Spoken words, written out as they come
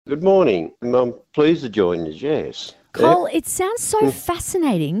Good morning. I'm pleased to join you, yes. Cole, it sounds so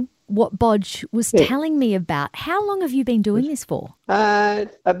fascinating what Bodge was Yeah. telling me about. How long have you been doing this for?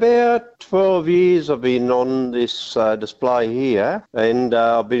 About 12 years I've been on this display here, and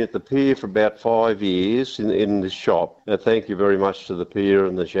I've been at the pier for about 5 years in this shop. Thank you very much to the pier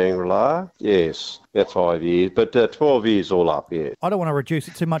and the Shangri-La. Yes, about 5 years, but 12 years all up, yeah. I don't want to reduce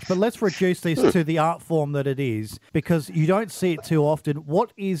it too much, but let's reduce this to the art form that it is, because you don't see it too often.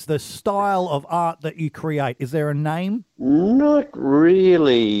 What is the style of art that you create? Is there a name? Not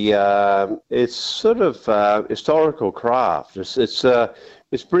really. It's sort of historical craft.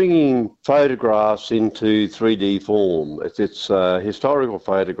 It's bringing photographs into 3D form. It's historical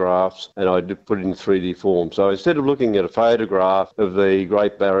photographs, and I put it in 3D form. So instead of looking at a photograph of the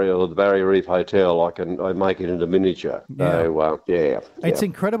Great Barrier or the Barrier Reef Hotel, I make it into miniature. Yeah. So yeah, It's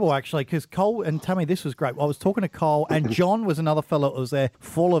incredible, actually, because Cole and Tammy, this was great. I was talking to Cole, and John was another fellow that was there,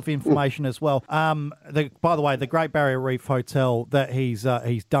 full of information as well. By the way, the Great Barrier Reef Hotel that he's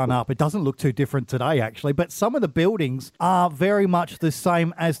done up, it doesn't look too different today, actually, but some of the buildings are very much the same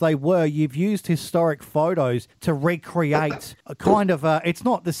as they were. You've used historic photos to recreate a kind of it's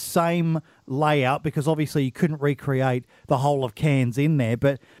not the same layout, because obviously you couldn't recreate the whole of Cairns in there,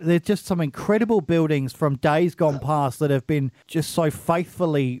 but there's just some incredible buildings from days gone past that have been just so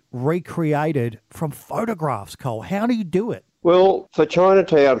faithfully recreated from photographs. Cole, how do you do it? Well, for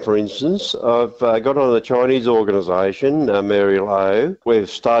Chinatown, for instance, I've got on the Chinese organisation, Mary Lowe. We've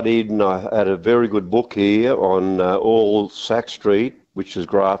studied, and I had a very good book here on all Sack Street, which is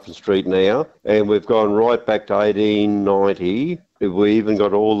Grafton Street now, and we've gone right back to 1890. We even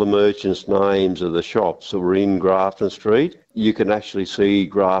got all the merchants' names of the shops that were in Grafton Street. You can actually see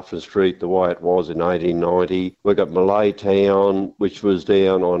Grafton Street the way it was in 1890. We've got Malay Town, which was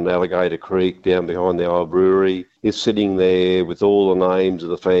down on Alligator Creek, down behind the old brewery. It's sitting there with all the names of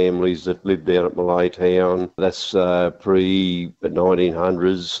the families that lived down at Malay Town. That's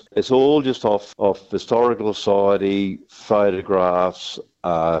pre-1900s. It's all just off Historical Society, photographs,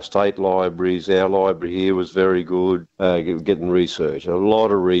 state libraries. Our library here was very good, getting research, a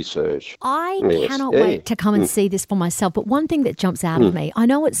lot of research. I cannot wait to come and see this for myself. But one thing that jumps out of me, I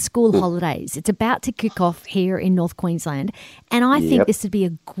know it's school holidays. It's about to kick off here in North Queensland. And I think this would be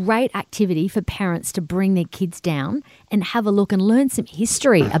a great activity for parents to bring their kids down and have a look and learn some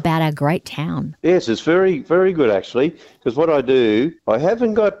history about our great town. Yes, it's very, very good actually, because what I do, I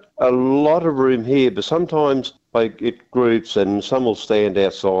haven't got a lot of room here, but sometimes I get groups and some will stand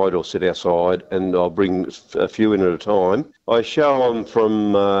outside or sit outside, and I'll bring a few in at a time. I show them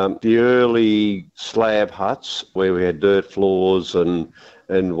from the early slab huts where we had dirt floors and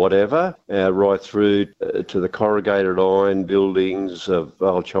whatever, right through to the corrugated iron buildings of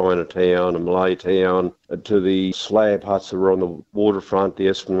old Chinatown and Malay Town, to the slab huts that were on the waterfront, the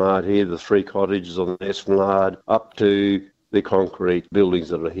Esplanade here, the three cottages on the Esplanade, up to the concrete buildings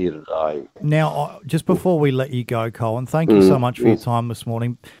that are here today. Now, just before we let you go, Cole, and thank you so much for your time this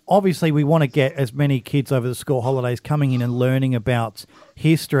morning. Obviously, we want to get as many kids over the school holidays coming in and learning about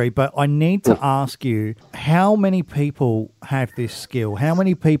history, but I need to ask you, how many people have this skill? How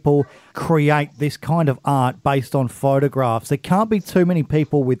many people create this kind of art based on photographs? There can't be too many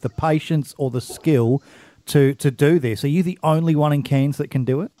people with the patience or the skill to do this. Are you the only one in Cairns that can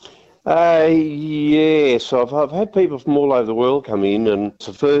do it? Yes, I've had people from all over the world come in, and it's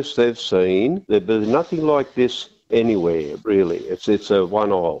the first they've seen. There's nothing like this anywhere, really. It's a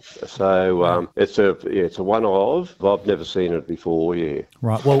one-of. So it's a one-of. I've never seen it before, yeah.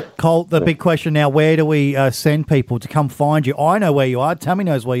 Right. Well, Cole, the big question now, where do we send people to come find you? I know where you are. Tammy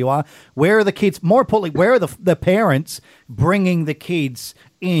knows where you are. Where are the kids? More importantly, where are the parents bringing the kids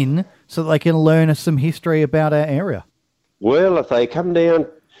in so that they can learn some history about our area? Well, if they come down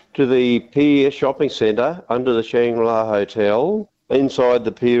to the Pier Shopping Centre under the Shangri-La Hotel, inside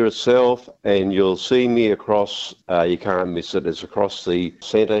the pier itself, and you'll see me across, you can't miss it, it's across the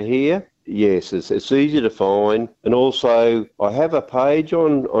centre here. Yes, it's easy to find. And also, I have a page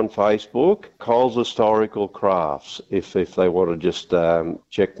on Facebook, Cole's Historical Crafts, if they want to just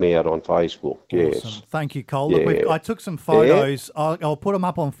check me out on Facebook. Yes. Awesome. Thank you, Cole. Look, I took some photos. Yeah. I'll put them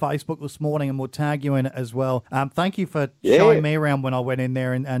up on Facebook this morning, and we'll tag you in it as well. Thank you for showing me around when I went in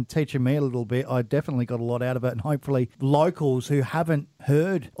there and teaching me a little bit. I definitely got a lot out of it, and hopefully locals who haven't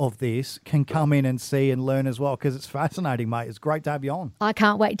heard of this can come in and see and learn as well, because it's fascinating, mate. It's great to have you on. I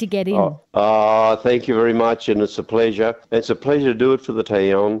can't wait to get in. Thank you very much, and it's a pleasure. It's a pleasure to do it for the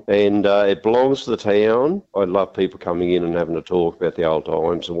town, and it belongs to the town. I love people coming in and having a talk about the old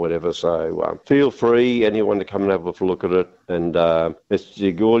times and whatever, so feel free, anyone, to come and have a look at it, and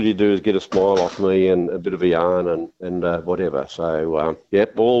all you do is get a smile off me and a bit of a yarn and whatever, so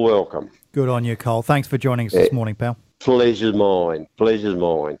yep, all welcome. Good on you, Cole. Thanks for joining us this morning, pal. Pleasure's mine,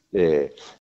 yeah.